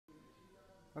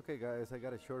Okay guys, I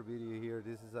got a short video here.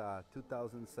 This is a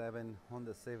 2007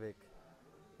 Honda Civic.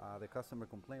 The customer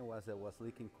complaint was that it was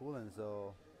leaking coolant,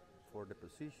 so for the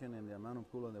position and the amount of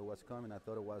coolant that was coming, I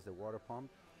thought it was the water pump.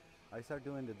 I started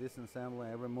doing the disassembly.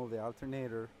 I removed the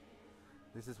alternator.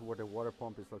 This is where the water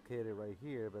pump is located right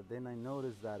here, but then I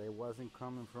noticed that it wasn't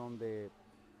coming from the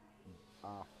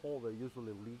hole that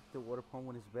usually leak the water pump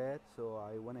when it's bad. So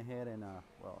I went ahead and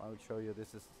well, I'll show you.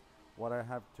 This is what I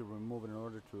have to remove in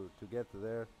order to get to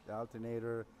there: the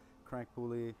alternator, crank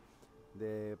pulley,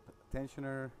 the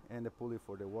tensioner, and the pulley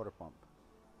for the water pump.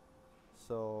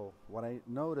 So what I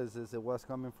noticed is it was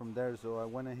coming from there, so I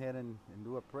went ahead and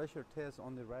do a pressure test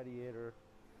on the radiator.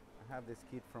 I have this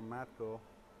kit from Matco.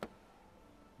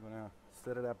 I'm gonna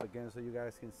set it up again so you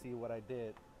guys can see what I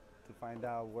did to find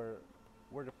out where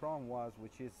the problem was,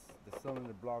 which is the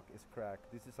cylinder block is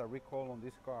cracked. This is a recall on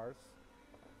these cars.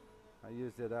 I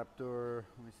used the adapter.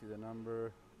 Let me see the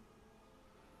number.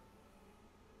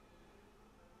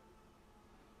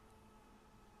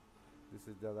 This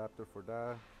is the adapter for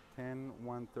that,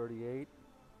 10138.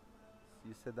 So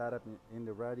you set that up in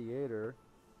the radiator.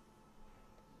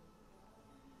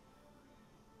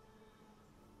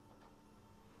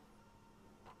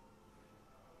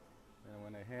 And I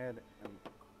went ahead and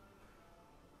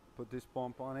put this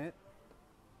pump on it.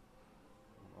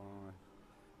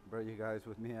 Bear you guys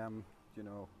with me. I'm,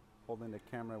 holding the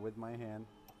camera with my hand.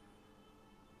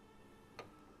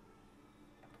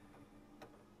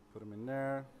 Put them in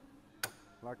there.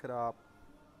 Lock it up.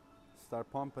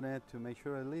 Start pumping it to make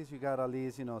sure at least you got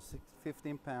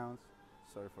 15 pounds.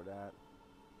 Sorry for that.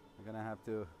 I'm gonna have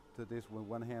to do this with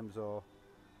one hand, so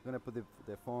I'm gonna put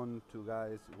the phone to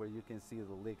guys where you can see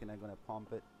the leak, and I'm gonna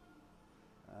pump it.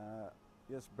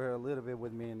 Just bear a little bit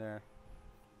with me in there.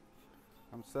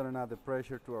 I'm setting out the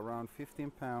pressure to around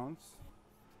 15 pounds.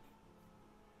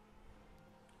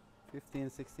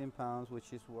 16 pounds,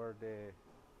 which is where the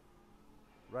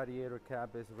radiator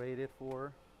cap is rated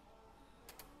for.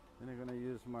 Then I'm gonna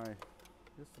use my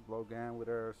just a blow gun with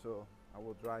air, so I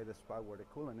will dry the spot where the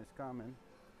coolant is coming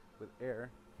with air.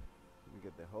 Let me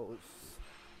get the hose.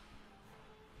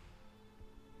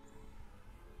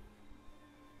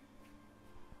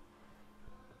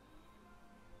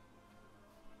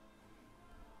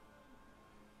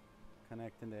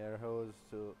 Connecting the air hose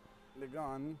to the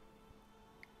gun.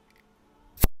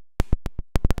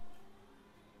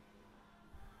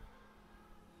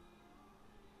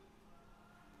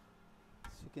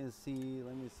 As you can see,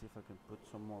 let me see if I can put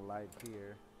some more light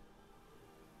here.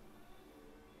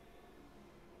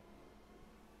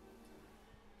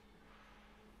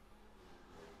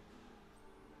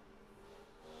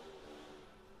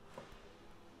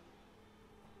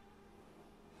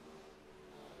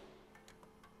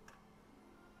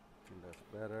 I think that's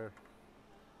better.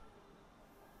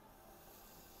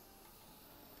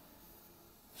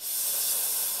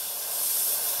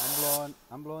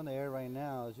 I'm blowing the air right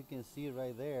now. As you can see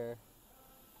right there,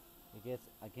 it gets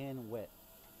again wet.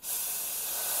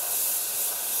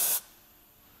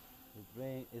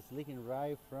 It's leaking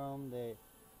right from the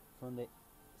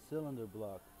cylinder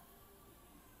block.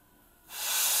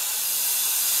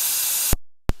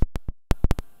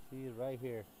 See right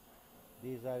here.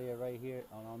 This area right here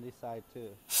on this side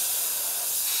too.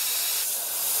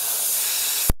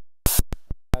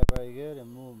 Very good,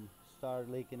 and boom, start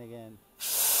leaking again.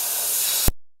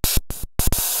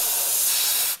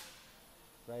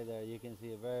 Right there, you can see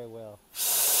it very well.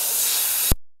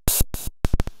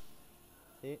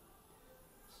 See?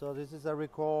 So this is a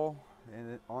recall,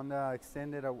 and on the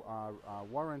extended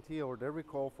warranty, or the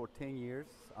recall for 10 years,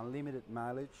 unlimited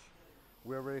mileage.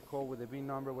 We already called with the VIN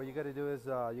number. What you got to do is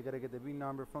you got to get the VIN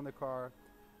number from the car,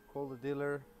 call the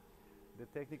dealer. The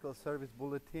technical service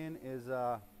bulletin is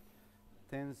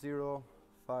 10058.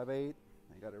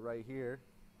 I got it right here.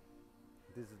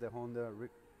 This is the Honda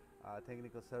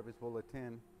technical service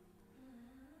bulletin,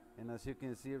 and as you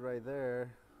can see right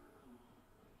there,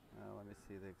 let me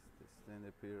see the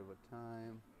extended period of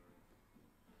time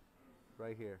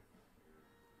right here.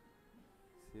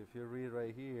 See, if you read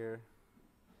right here,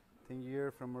 10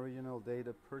 years from original date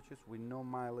of purchase with no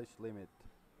mileage limit.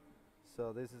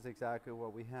 So this is exactly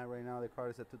what we have right now. The car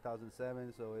is a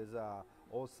 2007, so it's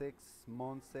 06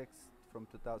 month 6 from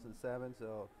 2007,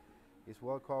 so it's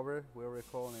well covered. We're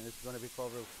recalling, and it's going to be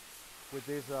covered with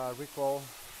this recall.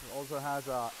 It also has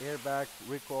a airbag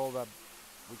recall that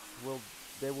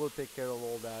they will take care of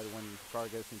all that when the car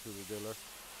gets into the dealer.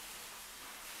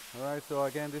 All right, so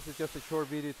again, this is just a short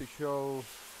video to show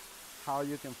how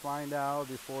you can find out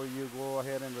before you go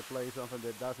ahead and replace something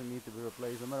that doesn't need to be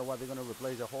replaced. No matter what, they're going to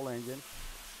replace the whole engine.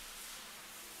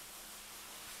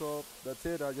 So that's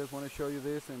it. I just want to show you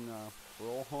this, and for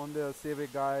all Honda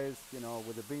Civic guys, you know,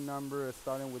 with the big number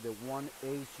starting with the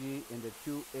 1HG and the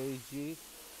 2HG,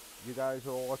 you guys are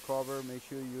all covered. Make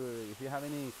sure if you have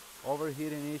any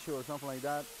overheating issue or something like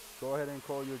that, go ahead and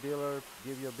call your dealer,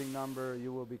 give you a big number,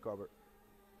 you will be covered.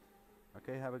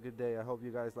 Okay, have a good day. I hope you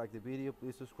guys like the video.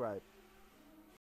 Please subscribe.